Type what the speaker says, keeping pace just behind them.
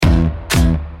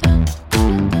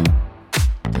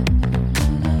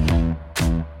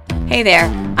Hey there,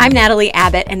 I'm Natalie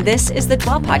Abbott, and this is the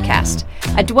Dwell Podcast.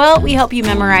 At Dwell, we help you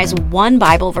memorize one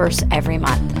Bible verse every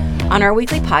month. On our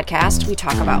weekly podcast, we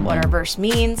talk about what our verse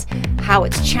means, how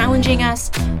it's challenging us,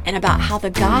 and about how the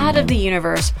God of the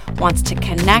universe wants to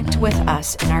connect with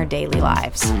us in our daily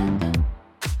lives.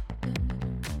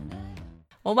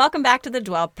 Well, welcome back to the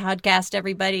Dwell Podcast,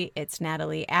 everybody. It's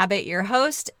Natalie Abbott, your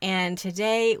host, and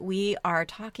today we are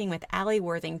talking with Allie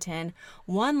Worthington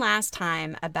one last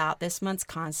time about this month's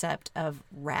concept of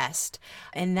rest.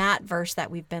 And that verse that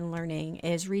we've been learning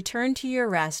is, "Return to your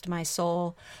rest, my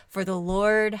soul, for the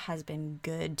Lord has been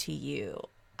good to you."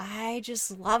 I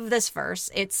just love this verse.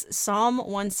 It's Psalm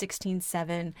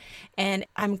 116:7, and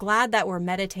I'm glad that we're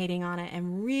meditating on it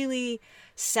and really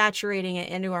saturating it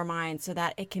into our minds so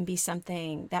that it can be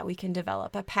something that we can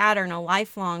develop a pattern, a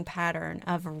lifelong pattern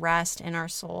of rest in our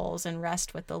souls and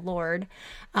rest with the Lord.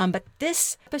 But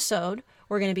this episode,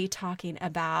 we're going to be talking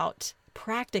about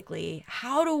practically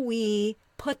how do we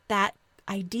put that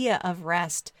idea of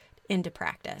rest into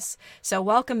practice. So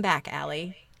welcome back,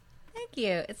 Allie. Thank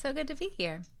you. It's so good to be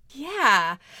here.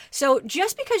 Yeah. So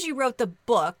just because you wrote the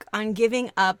book on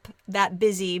giving up that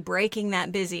busy, breaking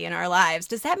that busy in our lives,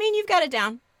 does that mean you've got it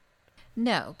down?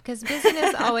 No, because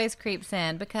busyness always creeps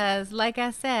in because, like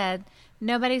I said,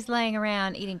 nobody's laying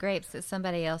around eating grapes that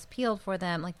somebody else peeled for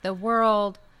them. Like, the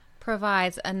world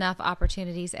provides enough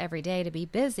opportunities every day to be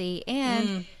busy,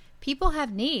 and people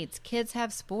have needs. Kids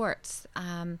have sports.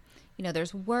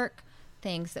 There's work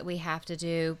things that we have to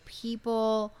do.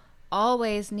 People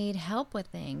always need help with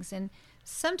things. And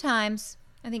sometimes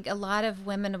I think a lot of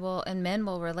women and men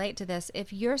will relate to this.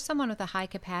 If you're someone with a high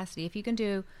capacity, if you can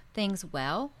do things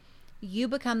well, you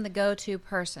become the go-to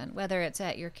person, whether it's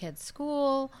at your kid's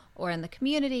school or in the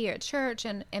community or at church,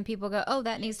 and people go, oh,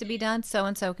 that needs to be done.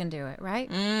 So-and-so can do it,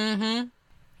 right? Mm-hmm.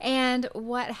 And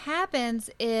what happens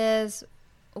is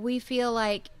we feel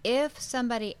like if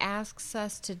somebody asks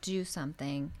us to do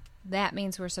something, that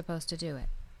means we're supposed to do it,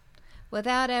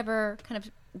 without ever kind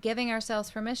of giving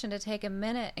ourselves permission to take a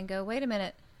minute and go, wait a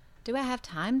minute, do I have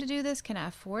time to do this? Can I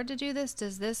afford to do this?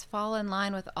 Does this fall in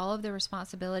line with all of the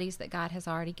responsibilities that God has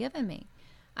already given me?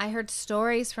 I heard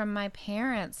stories from my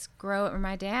parents,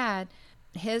 my dad.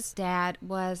 His dad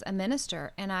was a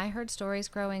minister, and I heard stories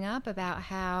growing up about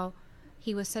how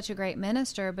he was such a great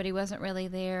minister, but he wasn't really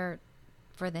there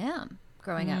for them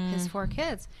growing up, his 4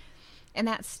 kids. And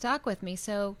that stuck with me.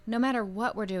 So no matter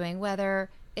what we're doing, whether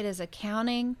it is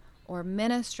accounting or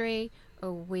ministry,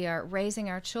 or we are raising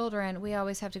our children, we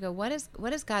always have to go, what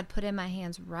has God put in my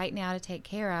hands right now to take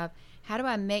care of? How do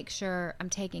I make sure I'm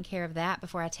taking care of that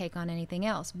before I take on anything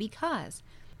else? Because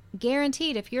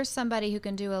guaranteed, if you're somebody who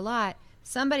can do a lot,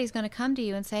 somebody's going to come to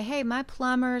you and say, hey, my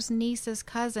plumber's niece's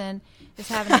cousin is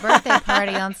having a birthday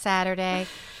party on Saturday.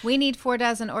 We need 4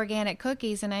 dozen organic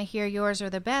cookies, and I hear yours are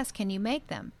the best. Can you make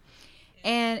them?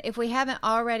 And if we haven't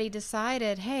already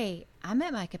decided, hey, I'm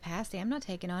at my capacity, I'm not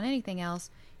taking on anything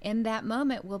else, in that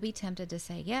moment we'll be tempted to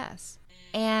say yes.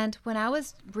 And when I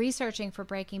was researching for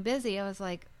Breaking Busy, I was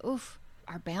like, oof,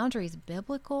 are boundaries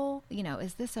biblical?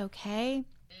 Is this okay?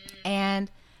 And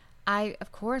I,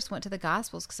 of course, went to the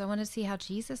Gospels because I wanted to see how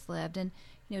Jesus lived. And,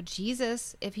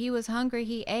 Jesus, if he was hungry,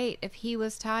 he ate. If he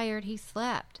was tired, he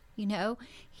slept.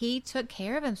 He took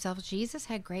care of himself. Jesus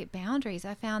had great boundaries.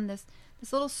 I found this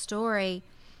little story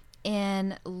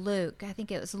in Luke. I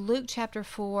think it was Luke chapter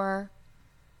 4,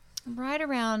 right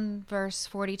around verse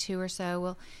 42 or so.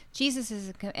 Well, Jesus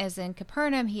is in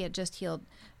Capernaum. He had just healed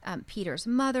Peter's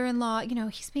mother-in-law.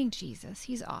 He's being Jesus.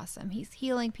 He's awesome. He's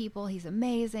healing people. He's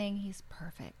amazing. He's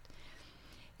perfect.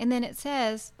 And then it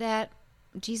says that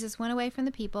Jesus went away from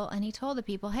the people, and he told the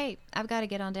people, hey, I've got to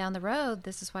get on down the road.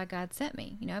 This is why God sent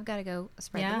me. I've got to go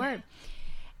spread the word.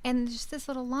 And just this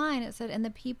little line, it said, and the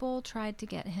people tried to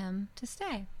get him to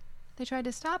stay. They tried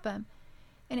to stop him.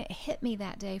 And it hit me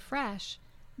that day fresh.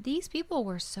 These people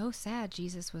were so sad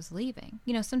Jesus was leaving.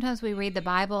 Sometimes we read the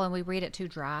Bible and we read it too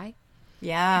dry.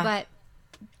 Yeah. But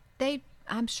they,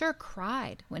 I'm sure,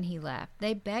 cried when he left.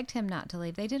 They begged him not to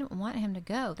leave. They didn't want him to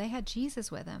go. They had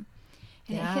Jesus with them.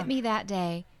 And it hit me that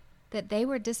day that they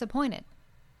were disappointed.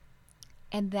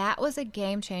 And that was a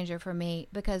game changer for me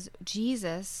because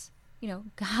Jesus,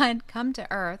 God come to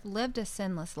earth, lived a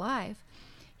sinless life.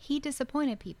 He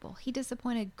disappointed people. He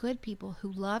disappointed good people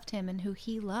who loved him and who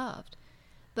he loved.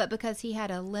 But because he had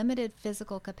a limited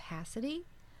physical capacity,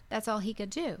 that's all he could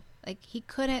do. Like, he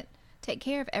couldn't take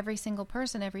care of every single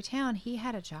person, every town. He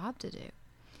had a job to do.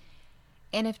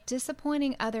 And if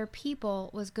disappointing other people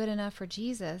was good enough for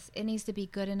Jesus, it needs to be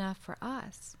good enough for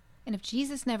us. And if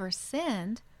Jesus never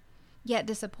sinned, yet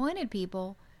disappointing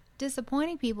people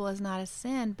is not a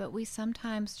sin, but we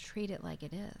sometimes treat it like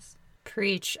it is.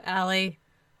 Preach, Allie.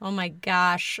 Oh my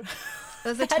gosh. It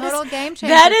was a total game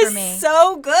changer that for is me.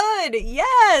 so good.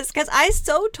 Yes, because I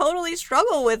so totally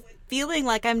struggle with feeling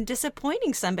like I'm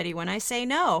disappointing somebody when I say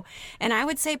no. And I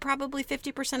would say probably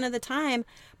 50% of the time,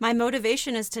 my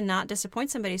motivation is to not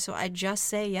disappoint somebody. So I just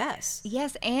say yes.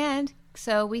 Yes, and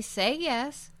so we say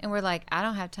yes, and we're like, I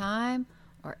don't have time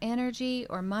or energy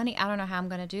or money. I don't know how I'm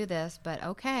going to do this, but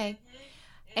okay.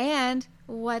 And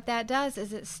what that does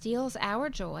is it steals our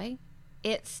joy.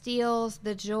 It steals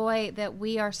the joy that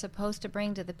we are supposed to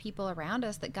bring to the people around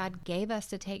us that God gave us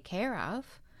to take care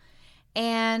of.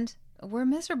 And we're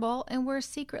miserable, and we're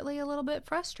secretly a little bit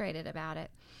frustrated about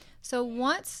it. So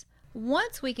once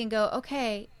we can go,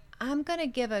 okay, I'm going to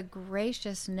give a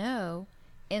gracious no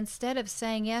instead of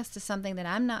saying yes to something that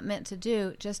I'm not meant to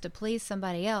do just to please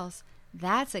somebody else,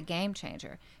 that's a game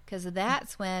changer, because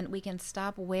that's when we can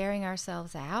stop wearing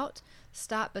ourselves out,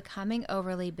 stop becoming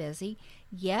overly busy.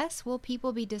 Yes, will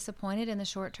people be disappointed in the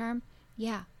short term?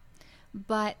 Yeah,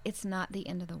 but it's not the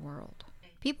end of the world.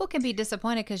 People can be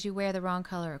disappointed because you wear the wrong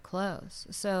color of clothes.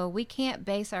 So we can't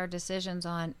base our decisions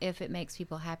on if it makes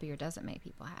people happy or doesn't make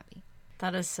people happy.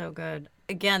 That is so good.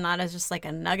 Again, that is just like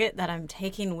a nugget that I'm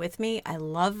taking with me. I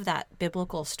love that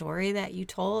biblical story that you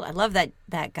told. I love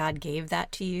that God gave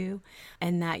that to you,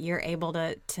 and that you're able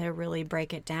to really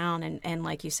break it down and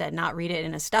like you said, not read it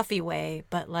in a stuffy way,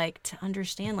 but like to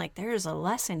understand like there is a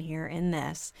lesson here in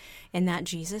this, and that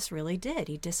Jesus really did.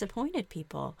 He disappointed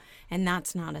people, and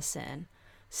that's not a sin.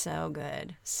 So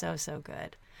good. So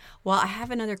good. Well, I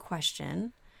have another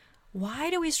question.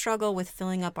 Why do we struggle with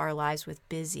filling up our lives with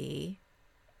busy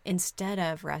instead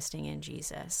of resting in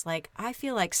Jesus? Like, I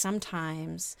feel like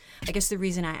sometimes, I guess the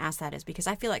reason I ask that is because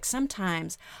I feel like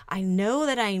sometimes I know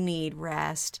that I need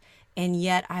rest, and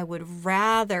yet I would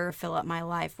rather fill up my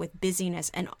life with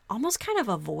busyness and almost kind of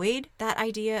avoid that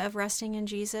idea of resting in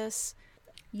Jesus.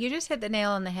 You just hit the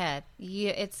nail on the head.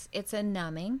 It's a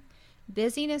numbing.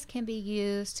 Busyness can be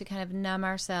used to kind of numb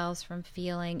ourselves from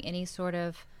feeling any sort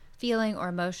of feeling or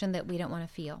emotion that we don't want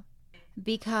to feel.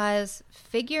 Because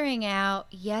figuring out,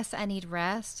 yes, I need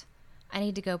rest, I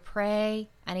need to go pray,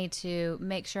 I need to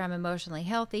make sure I'm emotionally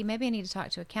healthy, maybe I need to talk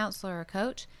to a counselor or a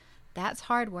coach, that's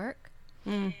hard work.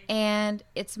 And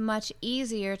it's much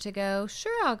easier to go,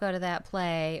 sure, I'll go to that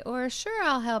play, or sure,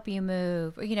 I'll help you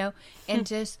move, or, and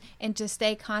to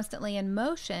stay constantly in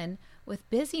motion with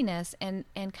busyness and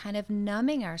kind of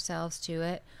numbing ourselves to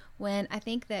it, when I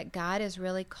think that God is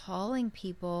really calling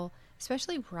people,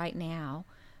 especially right now,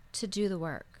 to do the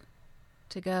work,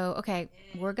 to go, okay,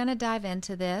 we're going to dive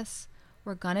into this.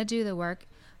 We're going to do the work.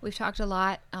 We've talked a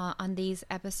lot on these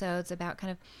episodes about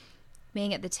kind of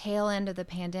being at the tail end of the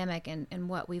pandemic and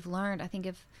what we've learned. I think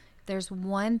if there's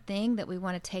one thing that we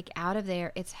want to take out of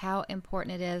there, it's how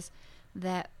important it is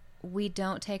that we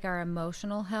don't take our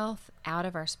emotional health out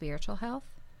of our spiritual health.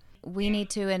 We need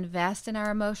to invest in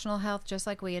our emotional health just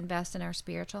like we invest in our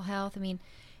spiritual health. I mean,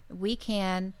 we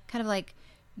can kind of like,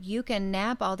 you can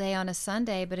nap all day on a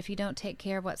Sunday, but if you don't take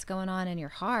care of what's going on in your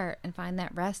heart and find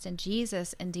that rest in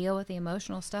Jesus and deal with the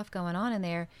emotional stuff going on in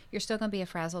there, you're still going to be a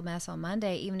frazzled mess on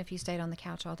Monday, even if you stayed on the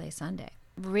couch all day Sunday.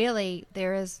 Really,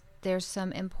 there's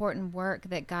some important work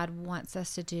that God wants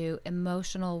us to do,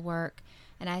 emotional work.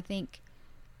 And I think,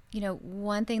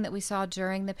 one thing that we saw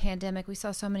during the pandemic, we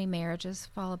saw so many marriages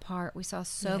fall apart. We saw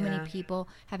so many people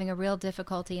having a real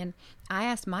difficulty. And I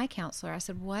asked my counselor, I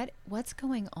said, what's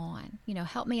going on?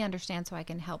 Help me understand so I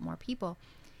can help more people.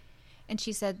 And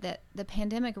she said that the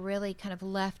pandemic really kind of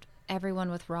left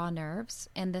everyone with raw nerves,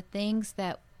 and the things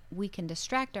that we can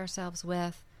distract ourselves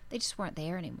with, they just weren't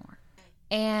there anymore.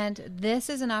 And this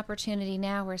is an opportunity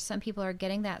now where some people are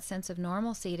getting that sense of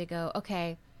normalcy to go,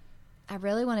 okay, I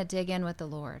really want to dig in with the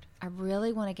Lord. I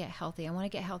really want to get healthy. I want to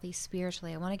get healthy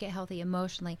spiritually. I want to get healthy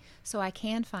emotionally so I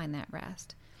can find that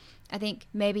rest. I think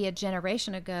maybe a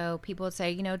generation ago, people would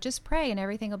say, just pray and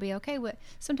everything will be okay. But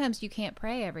sometimes you can't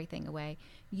pray everything away.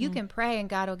 You can pray and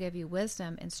God will give you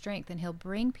wisdom and strength, and He'll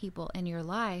bring people in your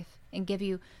life and give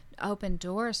you open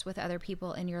doors with other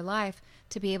people in your life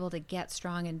to be able to get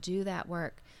strong and do that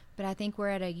work. But I think we're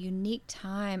at a unique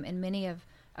time in many of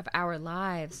our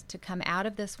lives to come out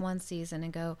of this one season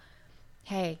and go,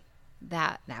 hey,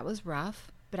 that was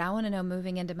rough, but I want to know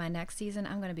moving into my next season,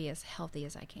 I'm going to be as healthy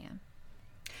as I can.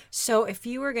 So if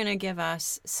you were going to give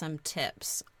us some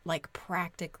tips, like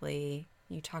practically,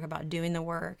 you talk about doing the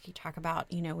work, you talk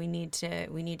about, we need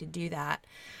to do that.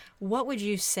 What would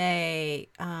you say?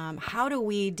 How do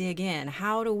we dig in?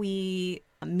 How do we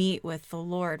meet with the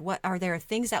Lord? What are there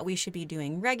things that we should be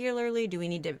doing regularly? Do we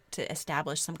need to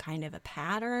establish some kind of a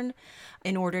pattern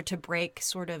in order to break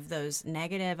sort of those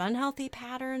negative, unhealthy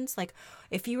patterns? Like,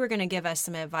 if you were going to give us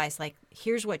some advice, like,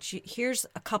 here's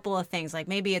a couple of things, like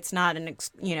maybe it's not an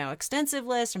extensive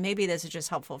list, or maybe this is just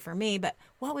helpful for me, but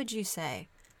what would you say?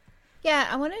 Yeah,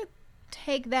 I want to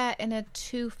take that in a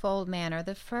twofold manner.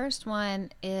 The first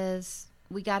one is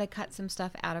we got to cut some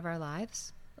stuff out of our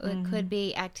lives. It could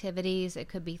be activities, it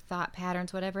could be thought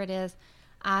patterns, whatever it is.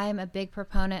 I'm a big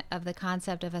proponent of the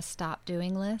concept of a stop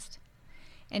doing list,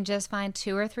 and just find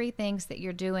 2 or 3 things that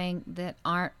you're doing that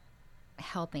aren't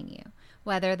helping you.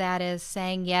 Whether that is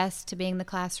saying yes to being the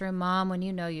classroom mom when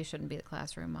you know you shouldn't be the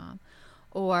classroom mom,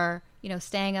 or,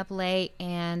 staying up late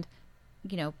and,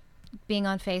 being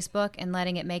on Facebook and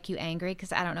letting it make you angry,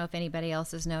 because I don't know if anybody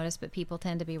else has noticed, but people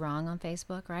tend to be wrong on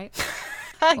Facebook, right?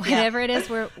 Whatever it is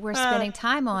we're spending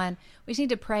time on, we just need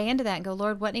to pray into that and go,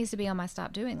 Lord, what needs to be on my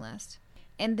stop doing list?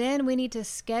 And then we need to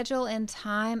schedule in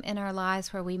time in our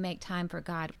lives where we make time for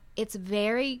God. It's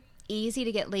very easy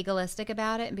to get legalistic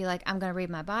about it and be like, I'm going to read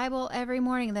my Bible every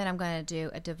morning, and then I'm going to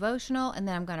do a devotional, and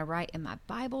then I'm going to write in my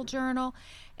Bible journal.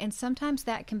 And sometimes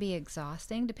that can be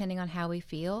exhausting depending on how we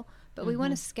feel. But we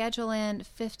want to schedule in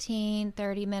 15,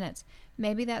 30 minutes.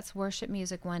 Maybe that's worship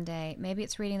music one day. Maybe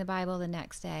it's reading the Bible the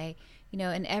next day.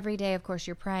 And every day, of course,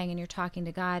 you're praying and you're talking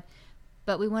to God.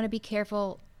 But we want to be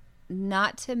careful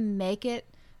not to make it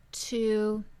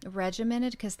too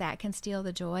regimented, because that can steal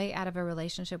the joy out of a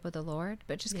relationship with the Lord.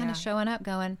 But just kind of showing up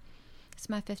going, it's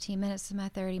my 15 minutes, it's my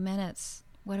 30 minutes.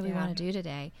 What do we want to do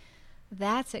today?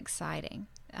 That's exciting.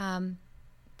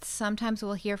 Sometimes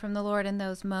we'll hear from the Lord in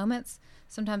those moments.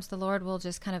 Sometimes the Lord will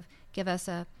just kind of give us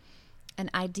an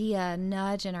idea, a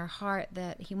nudge in our heart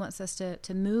that he wants us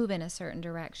to move in a certain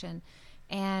direction.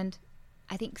 And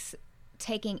I think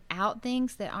taking out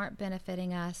things that aren't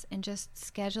benefiting us and just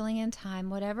scheduling in time,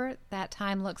 whatever that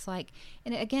time looks like.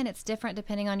 And again, it's different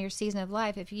depending on your season of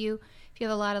life. If you have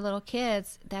a lot of little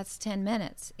kids, that's 10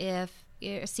 minutes. If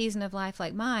you're a season of life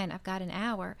like mine, I've got an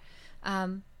hour.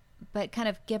 But kind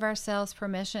of give ourselves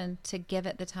permission to give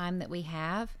it the time that we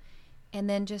have, and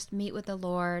then just meet with the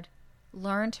Lord,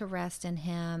 learn to rest in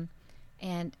him,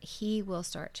 and he will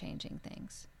start changing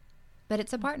things. But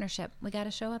it's a partnership. We got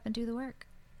to show up and do the work.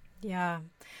 Yeah.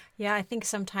 I think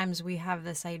sometimes we have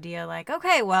this idea like,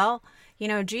 okay, well,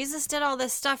 Jesus did all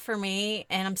this stuff for me,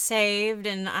 and I'm saved,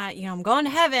 and I'm going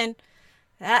to heaven.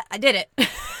 I did it.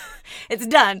 It's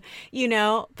done,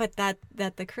 but that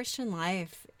the Christian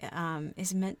life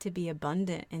is meant to be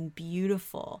abundant and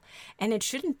beautiful. And it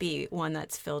shouldn't be one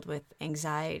that's filled with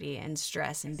anxiety and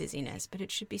stress and busyness, but it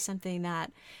should be something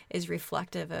that is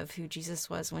reflective of who Jesus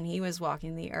was when he was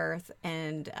walking the earth.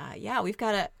 And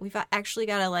we've actually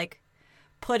got to like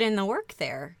put in the work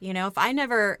there. If I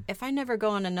never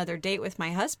go on another date with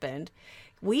my husband,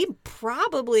 we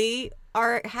probably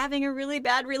are having a really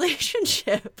bad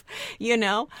relationship,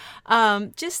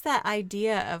 just that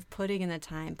idea of putting in the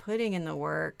time, putting in the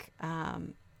work.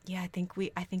 I think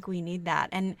we need that.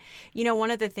 And,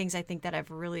 one of the things I think that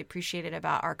I've really appreciated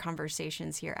about our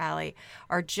conversations here, Allie,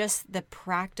 are just the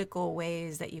practical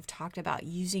ways that you've talked about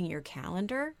using your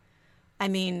calendar. I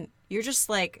mean, you're just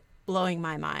like blowing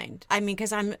my mind. I mean,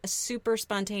 because I'm super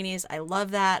spontaneous. I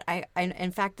love that. I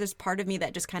in fact, there's part of me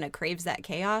that just kind of craves that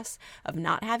chaos of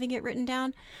not having it written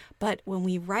down. But when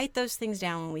we write those things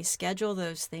down, when we schedule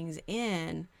those things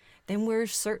in, then we're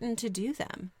certain to do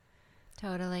them.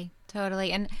 Totally.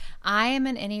 And I am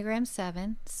an Enneagram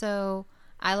 7, so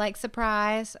I like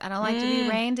surprise. I don't like to be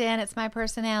reined in. It's my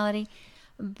personality.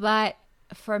 But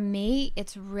for me,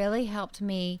 it's really helped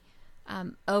me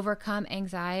overcome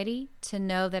anxiety to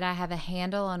know that I have a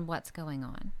handle on what's going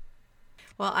on.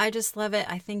 Well, I just love it.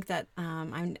 I think that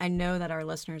I know that our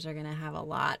listeners are going to have a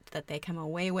lot that they come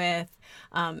away with.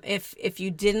 If you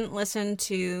didn't listen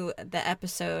to the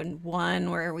episode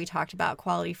 1 where we talked about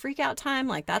quality freakout time,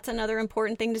 like that's another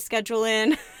important thing to schedule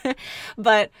in.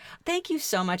 But thank you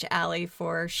so much, Allie,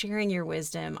 for sharing your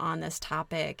wisdom on this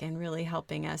topic and really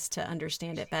helping us to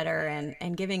understand it better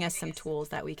and giving us some tools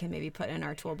that we can maybe put in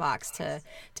our toolbox to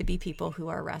be people who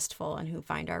are restful and who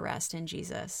find our rest in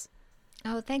Jesus.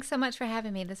 Oh, thanks so much for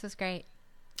having me. This was great.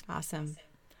 Awesome.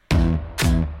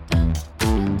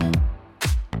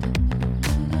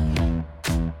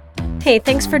 Hey,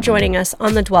 thanks for joining us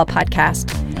on the Dwell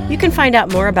Podcast. You can find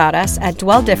out more about us at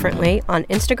Dwell Differently on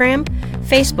Instagram,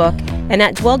 Facebook, and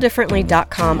at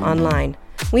dwelldifferently.com online.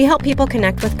 We help people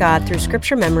connect with God through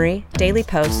scripture memory, daily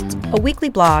posts, a weekly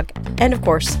blog, and of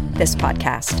course, this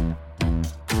podcast.